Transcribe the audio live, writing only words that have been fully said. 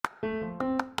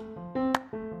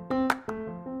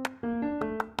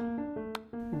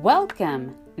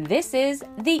Welcome! This is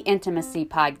the Intimacy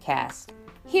Podcast.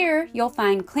 Here you'll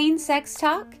find clean sex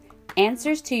talk,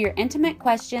 answers to your intimate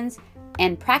questions,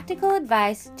 and practical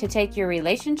advice to take your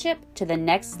relationship to the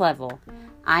next level.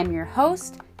 I'm your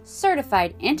host,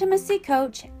 certified intimacy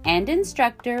coach and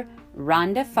instructor,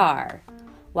 Rhonda Farr.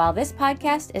 While this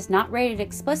podcast is not rated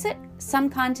explicit, some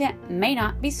content may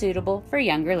not be suitable for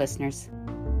younger listeners.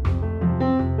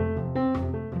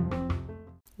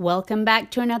 Welcome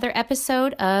back to another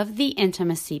episode of the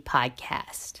Intimacy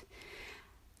Podcast.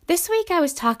 This week I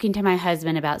was talking to my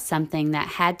husband about something that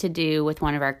had to do with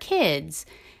one of our kids,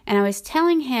 and I was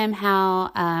telling him how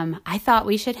I thought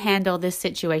we should handle this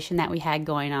situation that we had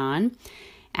going on.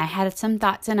 I had some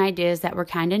thoughts and ideas that were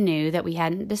kind of new that we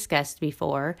hadn't discussed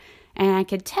before, and I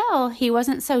could tell he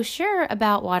wasn't so sure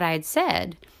about what I had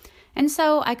said. And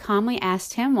so I calmly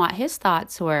asked him what his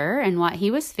thoughts were and what he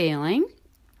was feeling.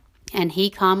 And he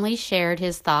calmly shared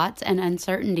his thoughts and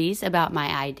uncertainties about my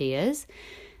ideas.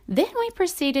 Then we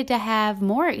proceeded to have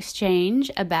more exchange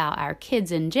about our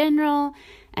kids in general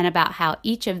and about how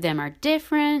each of them are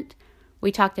different.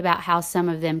 We talked about how some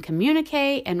of them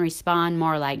communicate and respond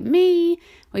more like me.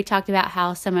 We talked about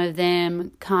how some of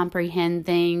them comprehend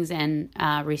things and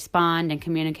respond and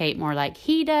communicate more like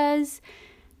he does.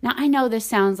 Now, I know this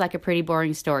sounds like a pretty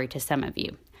boring story to some of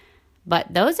you.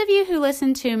 But those of you who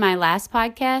listened to my last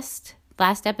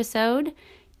episode,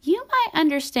 you might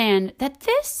understand that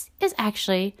this is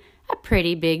actually a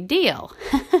pretty big deal.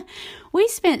 We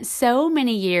spent so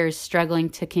many years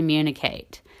struggling to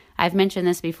communicate. I've mentioned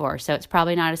this before, so it's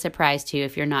probably not a surprise to you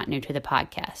if you're not new to the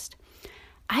podcast.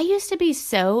 I used to be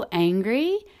so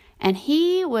angry, and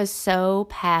he was so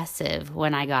passive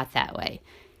when I got that way.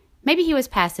 Maybe he was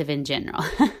passive in general.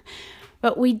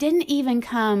 But we didn't even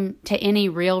come to any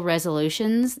real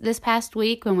resolutions this past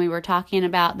week when we were talking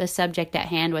about the subject at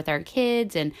hand with our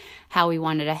kids and how we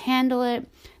wanted to handle it.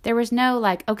 There was no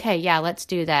like, okay, yeah, let's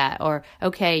do that. Or,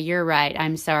 okay, you're right.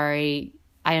 I'm sorry.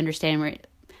 I understand.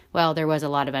 Well, there was a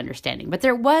lot of understanding, but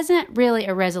there wasn't really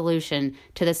a resolution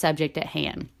to the subject at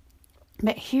hand.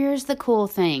 But here's the cool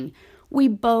thing. We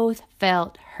both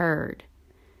felt heard.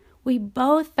 We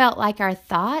both felt like our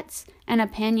thoughts and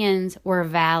opinions were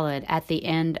valid at the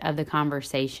end of the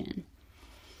conversation.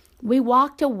 We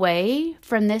walked away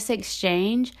from this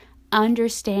exchange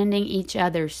understanding each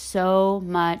other so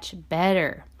much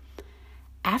better.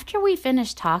 After we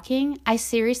finished talking, I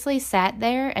seriously sat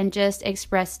there and just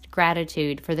expressed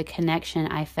gratitude for the connection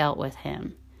I felt with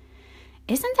him.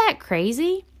 Isn't that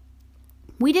crazy?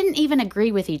 We didn't even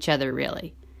agree with each other,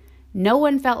 really. No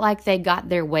one felt like they got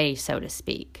their way, so to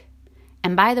speak.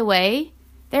 And by the way,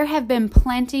 there have been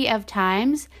plenty of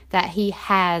times that he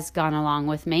has gone along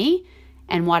with me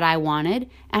and what I wanted,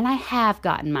 and I have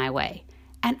gotten my way.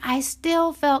 And I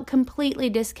still felt completely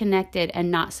disconnected and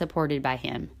not supported by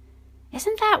him.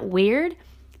 Isn't that weird?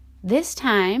 This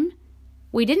time,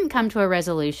 we didn't come to a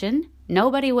resolution.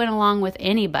 Nobody went along with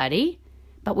anybody,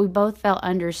 but we both felt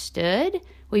understood.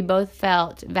 We both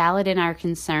felt valid in our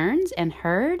concerns and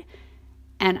heard.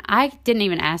 And I didn't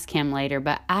even ask him later,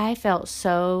 but I felt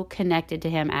so connected to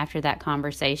him after that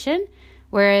conversation.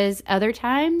 Whereas other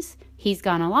times, he's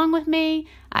gone along with me.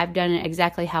 I've done it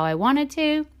exactly how I wanted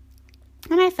to.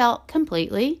 And I felt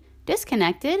completely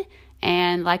disconnected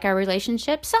and like our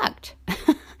relationship sucked.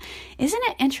 Isn't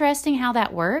it interesting how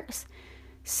that works?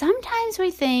 Sometimes we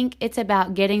think it's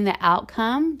about getting the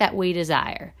outcome that we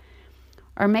desire.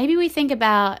 Or maybe we think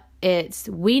about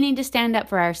we need to stand up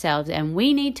for ourselves and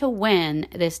we need to win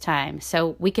this time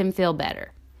so we can feel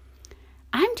better.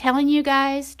 I'm telling you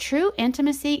guys, true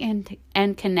intimacy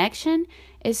and connection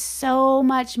is so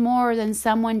much more than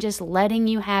someone just letting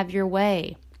you have your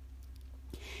way.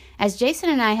 As Jason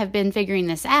and I have been figuring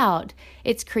this out,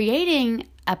 it's creating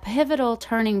a pivotal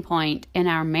turning point in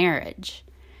our marriage.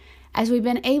 As we've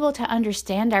been able to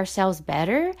understand ourselves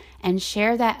better and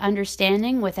share that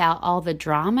understanding without all the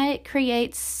drama, it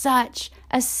creates such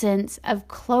a sense of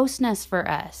closeness for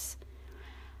us.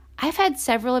 I've had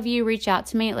several of you reach out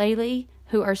to me lately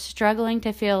who are struggling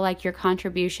to feel like your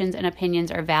contributions and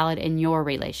opinions are valid in your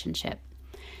relationship.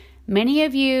 Many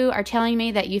of you are telling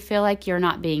me that you feel like you're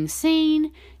not being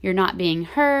seen, you're not being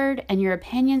heard, and your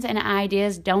opinions and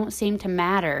ideas don't seem to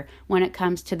matter when it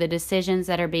comes to the decisions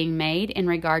that are being made in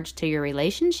regards to your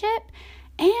relationship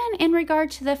and in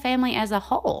regard to the family as a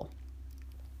whole.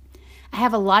 I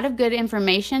have a lot of good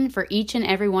information for each and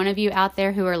every one of you out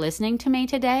there who are listening to me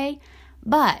today,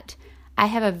 but I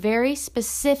have a very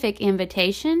specific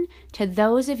invitation to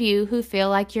those of you who feel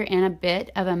like you're in a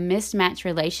bit of a mismatched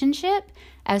relationship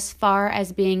as far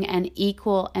as being an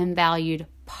equal and valued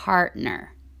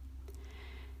partner.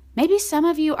 Maybe some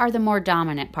of you are the more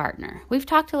dominant partner. We've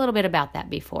talked a little bit about that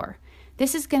before.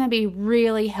 This is going to be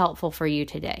really helpful for you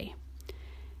today.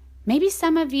 Maybe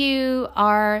some of you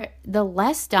are the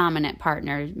less dominant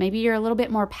partner. Maybe you're a little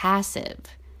bit more passive.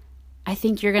 I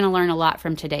think you're going to learn a lot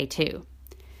from today too.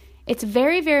 It's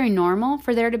very, very normal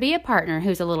for there to be a partner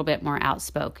who's a little bit more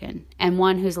outspoken and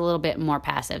one who's a little bit more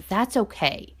passive. That's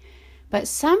okay. But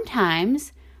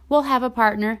sometimes we'll have a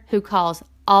partner who calls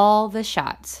all the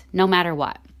shots, no matter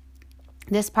what.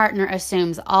 This partner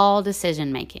assumes all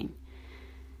decision making.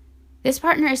 This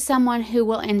partner is someone who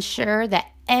will ensure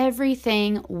that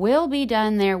everything will be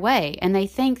done their way, and they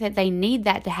think that they need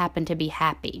that to happen to be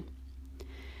happy.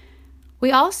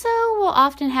 We also will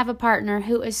often have a partner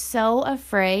who is so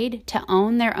afraid to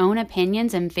own their own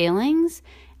opinions and feelings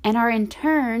and are in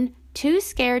turn too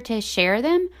scared to share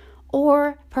them,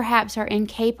 or perhaps are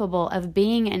incapable of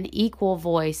being an equal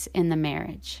voice in the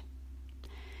marriage.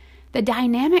 The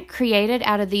dynamic created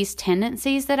out of these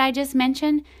tendencies that I just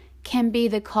mentioned can be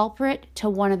the culprit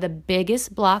to one of the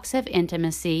biggest blocks of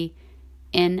intimacy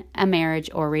in a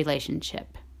marriage or relationship.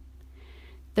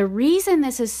 The reason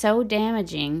this is so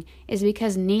damaging is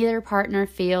because neither partner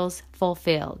feels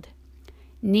fulfilled.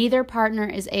 Neither partner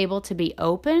is able to be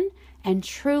open and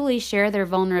truly share their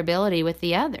vulnerability with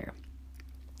the other.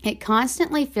 It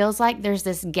constantly feels like there's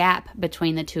this gap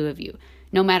between the two of you,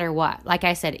 no matter what. Like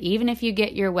I said, even if you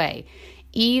get your way,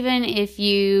 even if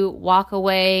you walk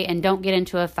away and don't get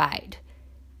into a fight,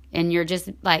 and you're just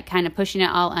like kind of pushing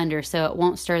it all under so it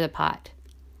won't stir the pot,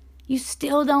 you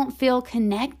still don't feel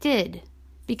connected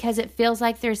because it feels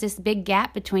like there's this big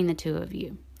gap between the two of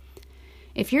you.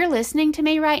 If you're listening to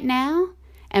me right now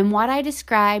and what I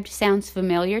described sounds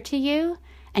familiar to you,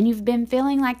 and you've been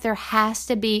feeling like there has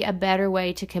to be a better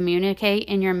way to communicate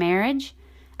in your marriage,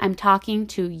 I'm talking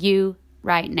to you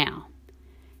right now.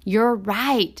 You're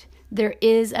right. There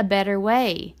is a better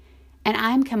way. And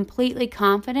I'm completely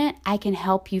confident I can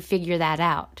help you figure that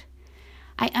out.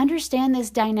 I understand this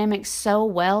dynamic so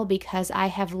well because I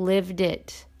have lived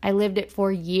it. I lived it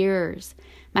for years.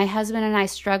 My husband and I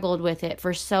struggled with it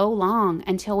for so long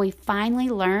until we finally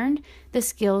learned the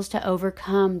skills to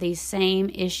overcome these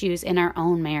same issues in our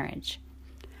own marriage.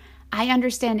 I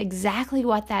understand exactly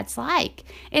what that's like.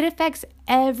 It affects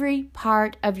every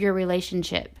part of your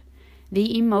relationship.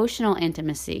 The emotional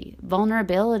intimacy,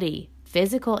 vulnerability,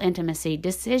 physical intimacy,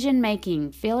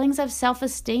 decision-making, feelings of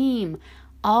self-esteem,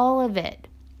 all of it.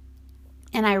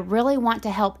 And I really want to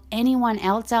help anyone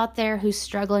else out there who's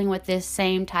struggling with this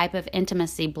same type of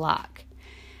intimacy block.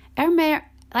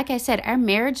 Like I said, our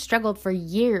marriage struggled for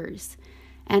years,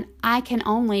 and I can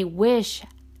only wish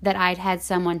that I'd had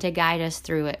someone to guide us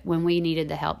through it when we needed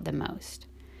the help the most.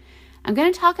 I'm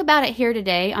going to talk about it here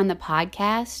today on the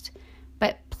podcast,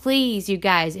 but please, you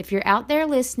guys, if you're out there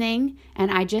listening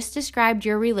and I just described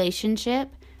your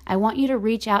relationship, I want you to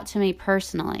reach out to me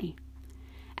personally.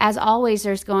 As always,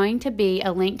 there's going to be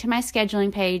a link to my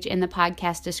scheduling page in the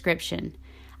podcast description.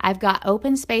 I've got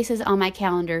open spaces on my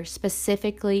calendar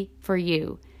specifically for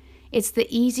you. It's the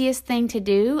easiest thing to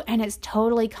do, and it's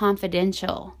totally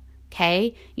confidential.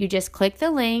 Okay? You just click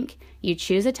the link, you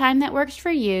choose a time that works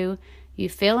for you, you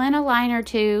fill in a line or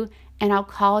two, and I'll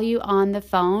call you on the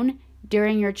phone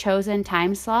during your chosen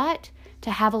time slot to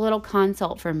have a little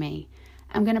consult for me.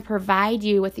 I'm going to provide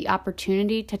you with the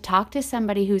opportunity to talk to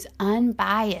somebody who's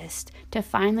unbiased, to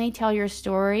finally tell your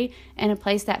story in a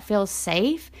place that feels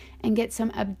safe and get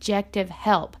some objective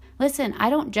help. Listen, I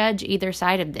don't judge either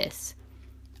side of this.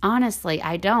 Honestly,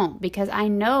 I don't, because I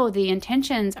know the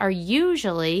intentions are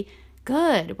usually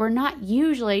good. We're not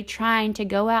usually trying to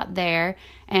go out there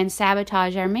and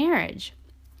sabotage our marriage.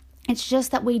 It's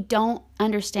just that we don't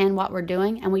understand what we're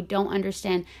doing, and we don't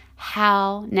understand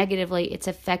how negatively it's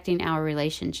affecting our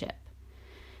relationship.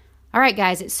 All right,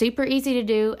 guys, it's super easy to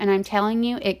do, and I'm telling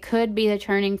you, it could be the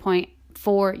turning point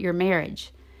for your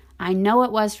marriage. I know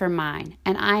it was for mine,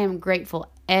 and I am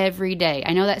grateful every day.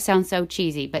 I know that sounds so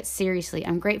cheesy, but seriously,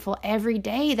 I'm grateful every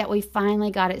day that we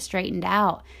finally got it straightened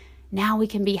out. Now we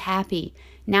can be happy.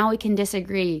 Now we can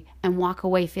disagree and walk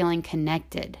away feeling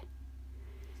connected.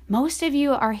 Most of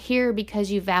you are here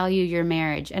because you value your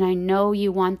marriage, and I know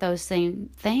you want those same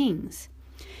things.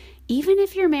 Even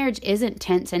if your marriage isn't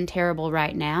tense and terrible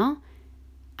right now,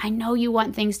 I know you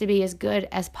want things to be as good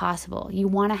as possible. You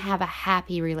want to have a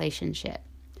happy relationship.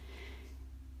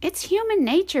 It's human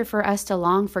nature for us to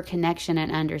long for connection and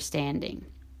understanding,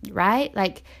 right?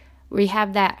 Like, We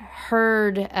have that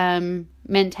herd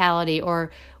mentality, or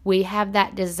we have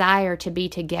that desire to be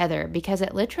together because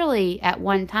it literally at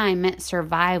one time meant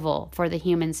survival for the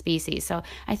human species. So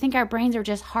I think our brains are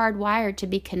just hardwired to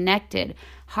be connected,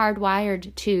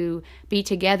 hardwired to be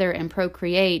together and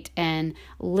procreate and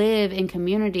live in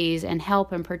communities and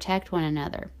help and protect one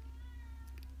another.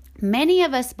 Many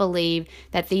of us believe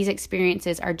that these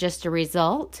experiences are just a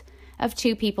result of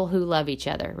two people who love each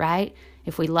other, right?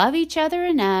 If we love each other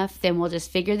enough, then we'll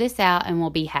just figure this out and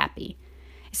we'll be happy.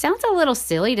 It sounds a little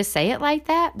silly to say it like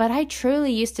that, but I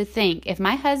truly used to think if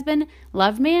my husband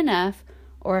loved me enough,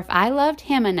 or if I loved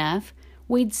him enough,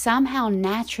 we'd somehow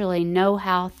naturally know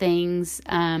how things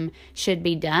should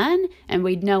be done, and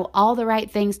we'd know all the right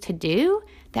things to do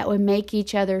that would make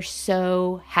each other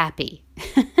so happy.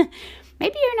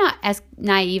 Maybe you're not as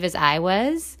naive as I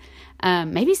was.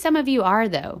 Maybe some of you are,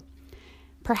 though.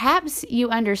 Perhaps you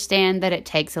understand that it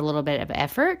takes a little bit of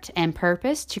effort and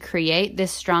purpose to create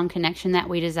this strong connection that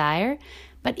we desire.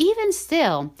 But even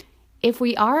still, if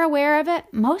we are aware of it,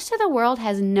 most of the world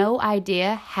has no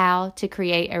idea how to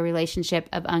create a relationship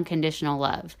of unconditional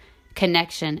love,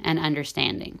 connection, and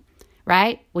understanding,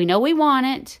 right? We know we want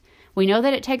it. We know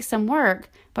that it takes some work,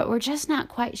 but we're just not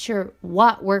quite sure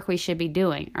what work we should be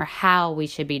doing or how we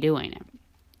should be doing it.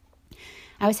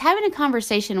 I was having a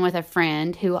conversation with a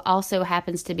friend who also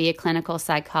happens to be a clinical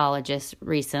psychologist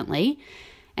recently.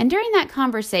 And during that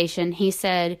conversation, he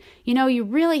said, you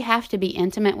really have to be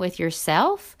intimate with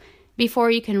yourself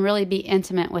before you can really be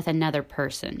intimate with another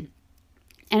person.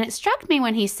 And it struck me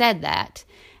when he said that,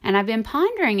 and I've been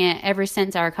pondering it ever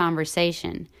since our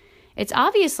conversation. It's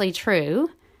obviously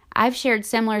true. I've shared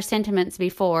similar sentiments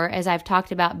before as I've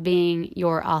talked about being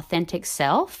your authentic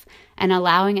self and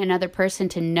allowing another person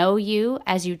to know you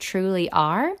as you truly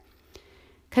are.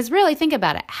 Because really, think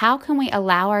about it. How can we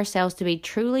allow ourselves to be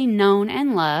truly known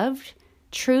and loved,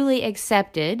 truly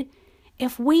accepted,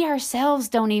 if we ourselves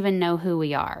don't even know who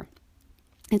we are?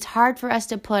 It's hard for us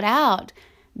to put out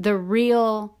the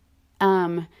real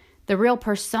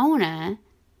persona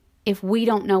if we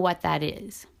don't know what that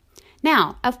is.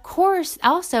 Now, of course,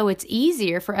 also it's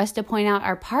easier for us to point out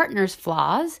our partner's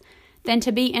flaws than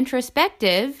to be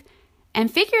introspective and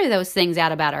figure those things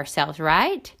out about ourselves,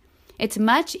 right? It's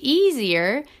much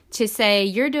easier to say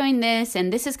you're doing this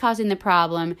and this is causing the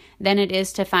problem than it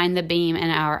is to find the beam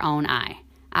in our own eye.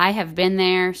 I have been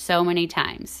there so many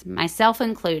times, myself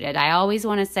included. I always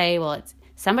want to say, well, it's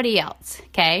somebody else,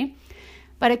 okay?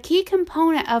 But a key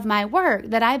component of my work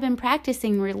that I've been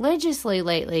practicing religiously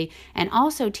lately and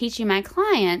also teaching my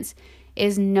clients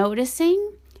is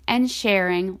noticing and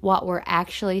sharing what we're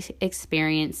actually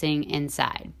experiencing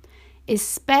inside,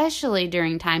 especially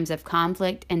during times of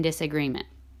conflict and disagreement.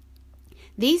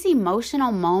 These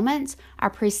emotional moments are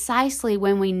precisely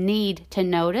when we need to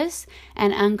notice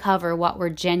and uncover what we're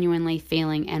genuinely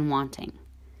feeling and wanting.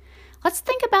 Let's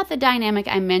think about the dynamic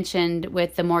I mentioned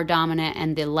with the more dominant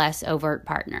and the less overt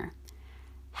partner.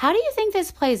 How do you think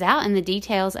this plays out in the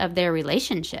details of their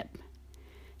relationship?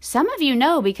 Some of you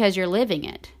know because you're living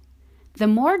it. The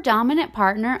more dominant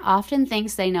partner often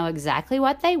thinks they know exactly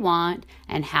what they want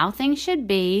and how things should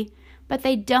be, but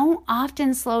they don't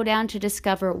often slow down to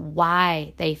discover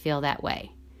why they feel that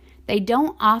way. They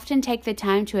don't often take the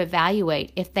time to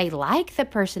evaluate if they like the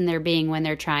person they're being when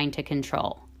they're trying to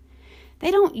control. They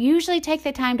don't usually take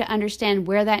the time to understand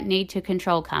where that need to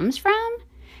control comes from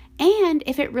and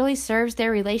if it really serves their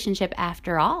relationship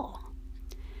after all.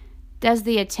 Does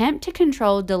the attempt to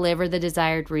control deliver the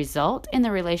desired result in the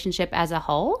relationship as a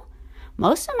whole?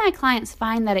 Most of my clients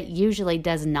find that it usually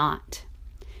does not.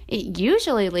 It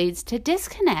usually leads to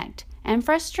disconnect and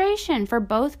frustration for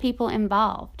both people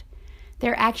involved.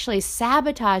 They're actually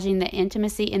sabotaging the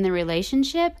intimacy in the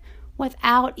relationship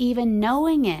without even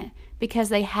knowing it, because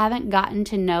they haven't gotten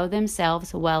to know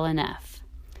themselves well enough.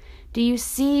 Do you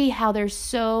see how there's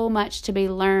so much to be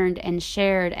learned and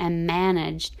shared and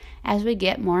managed as we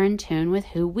get more in tune with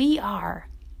who we are?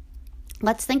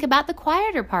 Let's think about the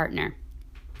quieter partner.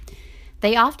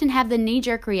 They often have the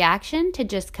knee-jerk reaction to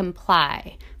just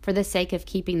comply for the sake of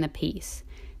keeping the peace.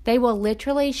 They will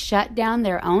literally shut down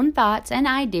their own thoughts and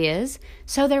ideas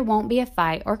so there won't be a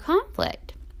fight or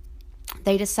conflict.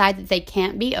 They decide that they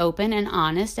can't be open and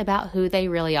honest about who they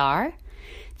really are.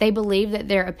 They believe that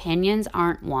their opinions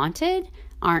aren't wanted,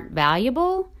 aren't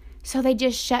valuable, so they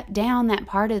just shut down that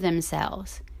part of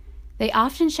themselves. They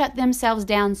often shut themselves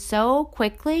down so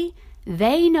quickly,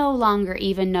 they no longer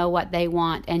even know what they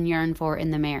want and yearn for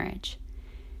in the marriage.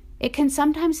 It can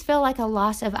sometimes feel like a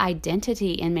loss of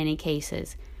identity in many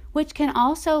cases, which can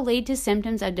also lead to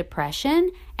symptoms of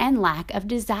depression and lack of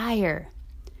desire.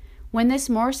 When this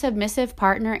more submissive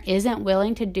partner isn't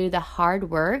willing to do the hard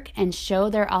work and show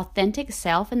their authentic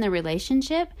self in the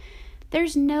relationship,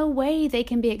 there's no way they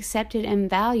can be accepted and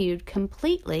valued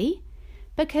completely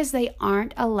because they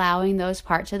aren't allowing those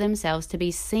parts of themselves to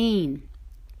be seen.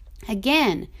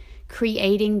 Again,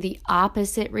 creating the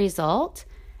opposite result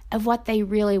of what they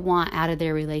really want out of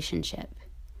their relationship.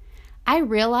 I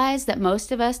realize that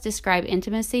most of us describe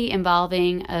intimacy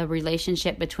involving a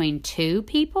relationship between two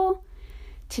people.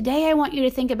 Today, I want you to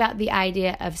think about the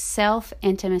idea of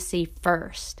self-intimacy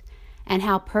first and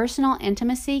how personal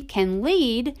intimacy can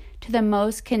lead to the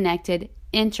most connected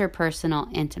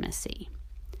interpersonal intimacy.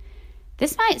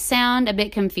 This might sound a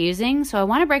bit confusing, so I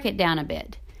want to break it down a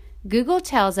bit. Google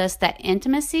tells us that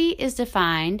intimacy is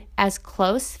defined as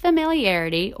close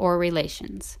familiarity or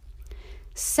relations.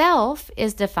 Self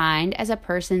is defined as a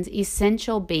person's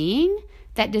essential being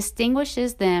that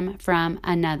distinguishes them from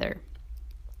another.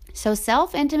 So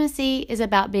self-intimacy is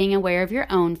about being aware of your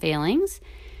own feelings,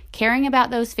 caring about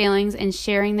those feelings and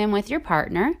sharing them with your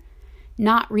partner,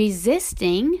 not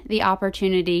resisting the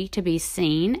opportunity to be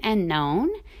seen and known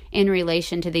in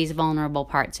relation to these vulnerable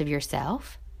parts of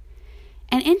yourself.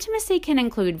 And intimacy can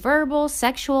include verbal,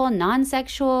 sexual,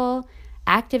 non-sexual,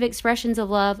 active expressions of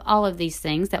love, all of these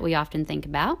things that we often think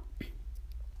about.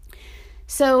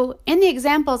 So in the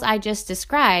examples I just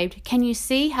described, can you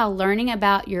see how learning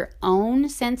about your own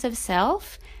sense of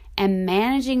self and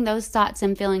managing those thoughts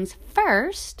and feelings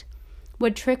first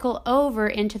would trickle over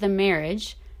into the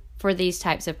marriage for these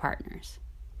types of partners?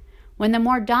 When the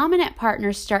more dominant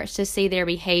partner starts to see their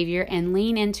behavior and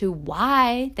lean into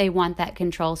why they want that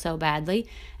control so badly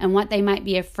and what they might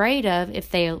be afraid of if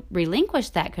they relinquish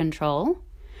that control,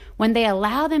 when they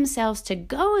allow themselves to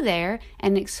go there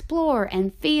and explore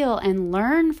and feel and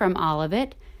learn from all of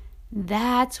it,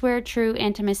 that's where true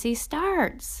intimacy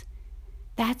starts.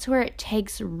 That's where it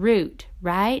takes root,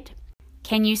 right?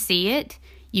 Can you see it?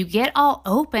 You get all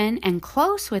open and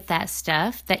close with that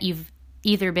stuff that you've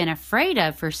either been afraid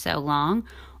of for so long,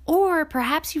 or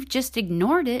perhaps you've just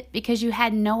ignored it because you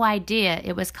had no idea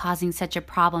it was causing such a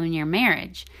problem in your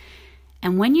marriage.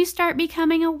 And when you start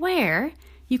becoming aware,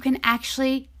 you can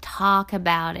actually talk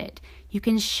about it. You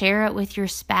can share it with your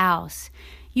spouse.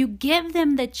 You give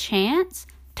them the chance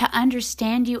to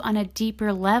understand you on a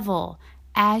deeper level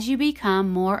as you become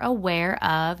more aware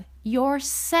of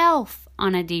yourself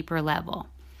on a deeper level.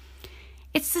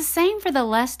 It's the same for the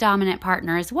less dominant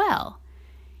partner as well.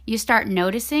 You start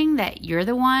noticing that you're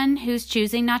the one who's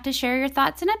choosing not to share your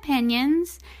thoughts and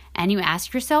opinions, and you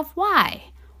ask yourself why.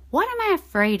 What am I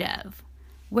afraid of?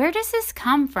 Where does this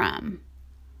come from?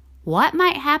 What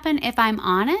might happen if I'm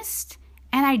honest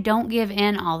and I don't give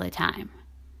in all the time?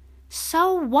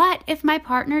 So what if my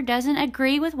partner doesn't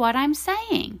agree with what I'm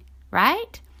saying,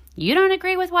 right? You don't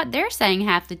agree with what they're saying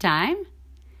half the time.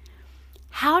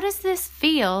 How does this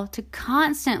feel to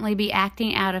constantly be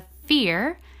acting out of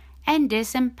fear and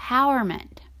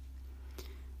disempowerment?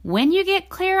 When you get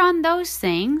clear on those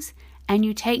things and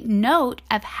you take note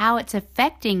of how it's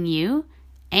affecting you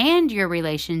and your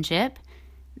relationship,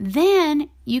 then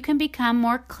you can become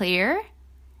more clear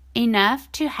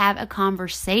enough to have a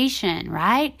conversation,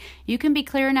 right? You can be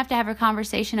clear enough to have a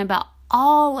conversation about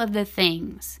all of the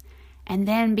things and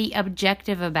then be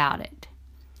objective about it.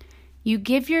 You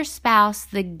give your spouse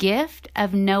the gift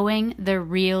of knowing the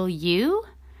real you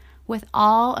with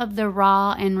all of the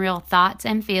raw and real thoughts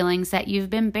and feelings that you've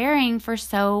been bearing for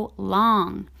so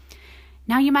long.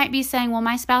 Now you might be saying, well,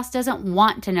 my spouse doesn't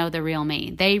want to know the real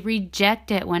me. They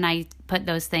reject it when I put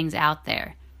those things out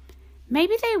there.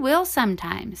 Maybe they will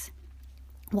sometimes.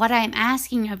 What I'm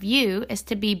asking of you is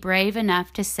to be brave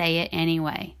enough to say it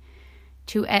anyway.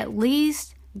 To at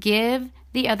least give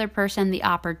the other person the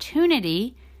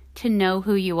opportunity to know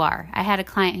who you are. I had a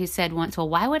client who said once, well,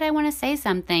 why would I want to say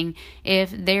something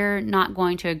if they're not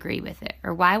going to agree with it?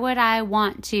 Or why would I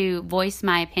want to voice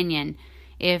my opinion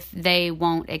if they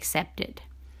won't accept it?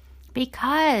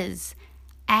 Because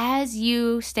as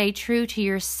you stay true to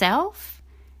yourself,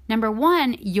 number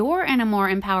one, you're in a more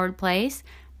empowered place.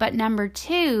 But number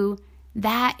two,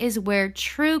 that is where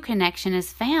true connection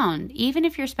is found. Even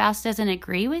if your spouse doesn't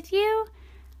agree with you,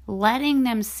 letting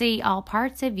them see all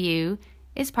parts of you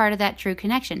is part of that true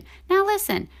connection. Now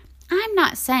listen, I'm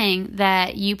not saying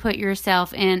that you put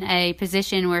yourself in a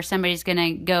position where somebody's going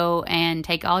to go and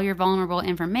take all your vulnerable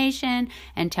information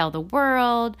and tell the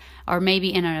world, or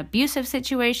maybe in an abusive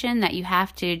situation that you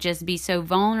have to just be so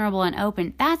vulnerable and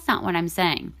open. That's not what I'm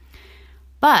saying.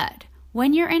 But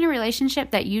when you're in a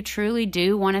relationship that you truly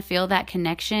do want to feel that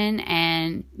connection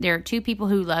and there are two people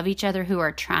who love each other who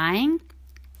are trying,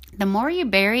 the more you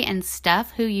bury and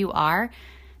stuff who you are,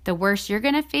 the worse you're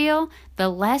going to feel, the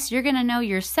less you're going to know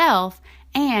yourself,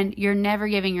 and you're never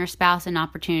giving your spouse an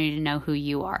opportunity to know who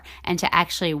you are and to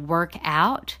actually work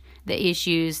out the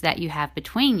issues that you have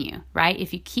between you, right?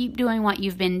 If you keep doing what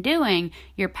you've been doing,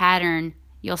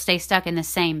 you'll stay stuck in the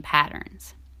same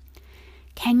patterns.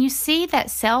 Can you see that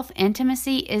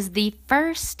self-intimacy is the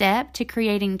first step to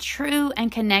creating true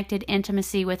and connected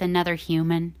intimacy with another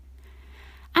human?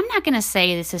 I'm not going to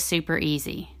say this is super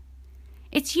easy.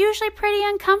 It's usually pretty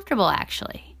uncomfortable,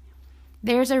 actually.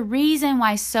 There's a reason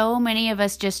why so many of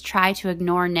us just try to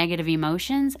ignore negative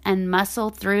emotions and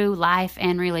muscle through life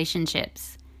and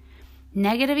relationships.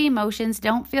 Negative emotions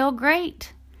don't feel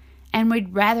great, and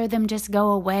we'd rather them just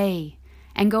go away,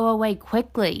 and go away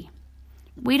quickly.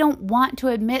 We don't want to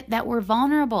admit that we're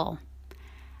vulnerable.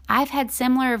 I've had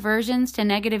similar aversions to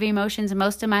negative emotions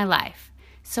most of my life,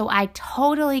 so I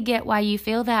totally get why you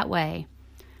feel that way.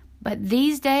 But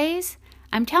these days,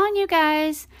 I'm telling you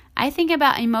guys, I think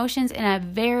about emotions in a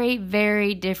very,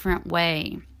 very different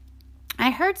way.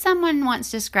 I heard someone once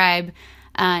describe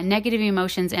negative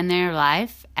emotions in their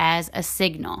life as a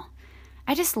signal.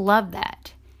 I just love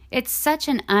that. It's such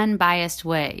an unbiased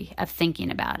way of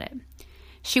thinking about it.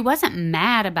 She wasn't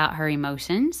mad about her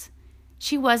emotions.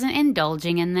 She wasn't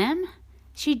indulging in them.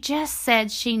 She just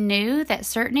said she knew that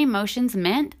certain emotions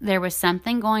meant there was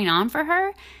something going on for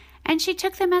her, and she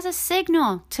took them as a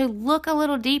signal to look a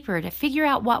little deeper, to figure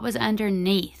out what was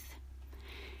underneath.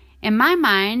 In my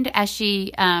mind, as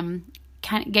she kind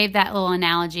of gave that little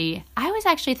analogy, I was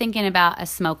actually thinking about a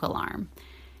smoke alarm.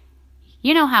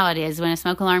 You know how it is when a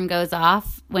smoke alarm goes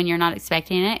off when you're not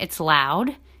expecting it. It's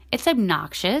loud. It's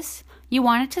obnoxious. You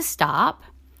want it to stop.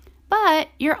 But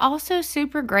you're also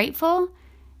super grateful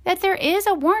that there is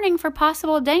a warning for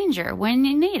possible danger when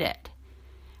you need it.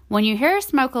 When you hear a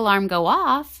smoke alarm go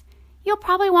off, you'll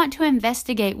probably want to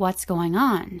investigate what's going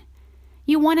on.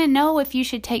 You want to know if you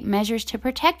should take measures to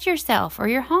protect yourself or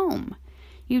your home.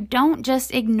 You don't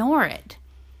just ignore it.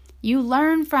 You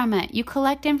learn from it. You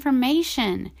collect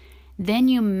information. Then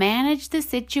you manage the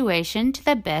situation to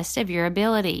the best of your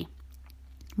ability.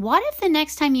 What if the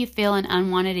next time you feel an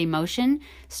unwanted emotion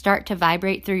start to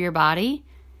vibrate through your body,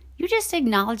 you just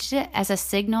acknowledged it as a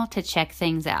signal to check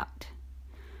things out?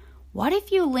 What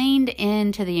if you leaned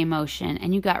into the emotion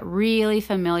and you got really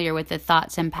familiar with the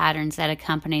thoughts and patterns that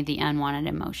accompany the unwanted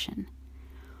emotion?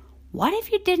 What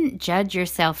if you didn't judge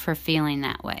yourself for feeling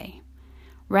that way?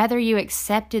 Rather, you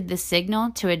accepted the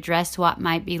signal to address what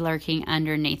might be lurking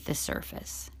underneath the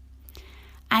surface.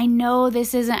 I know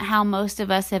this isn't how most of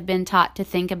us have been taught to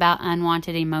think about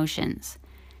unwanted emotions.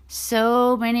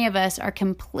 So many of us are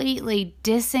completely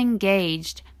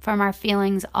disengaged from our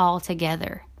feelings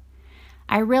altogether.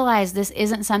 I realize this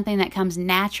isn't something that comes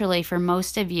naturally for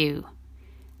most of you,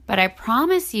 but I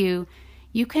promise you,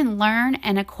 you can learn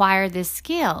and acquire this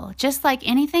skill just like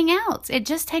anything else. It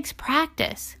just takes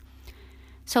practice.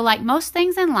 So like most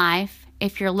things in life,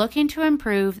 if you're looking to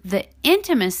improve the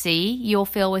intimacy you'll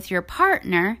feel with your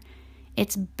partner,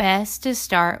 it's best to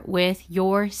start with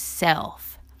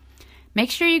yourself.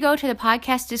 Make sure you go to the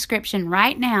podcast description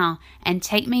right now and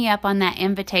take me up on that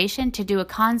invitation to do a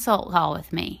consult call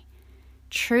with me.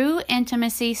 True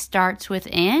intimacy starts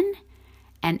within,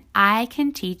 and I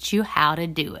can teach you how to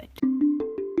do it.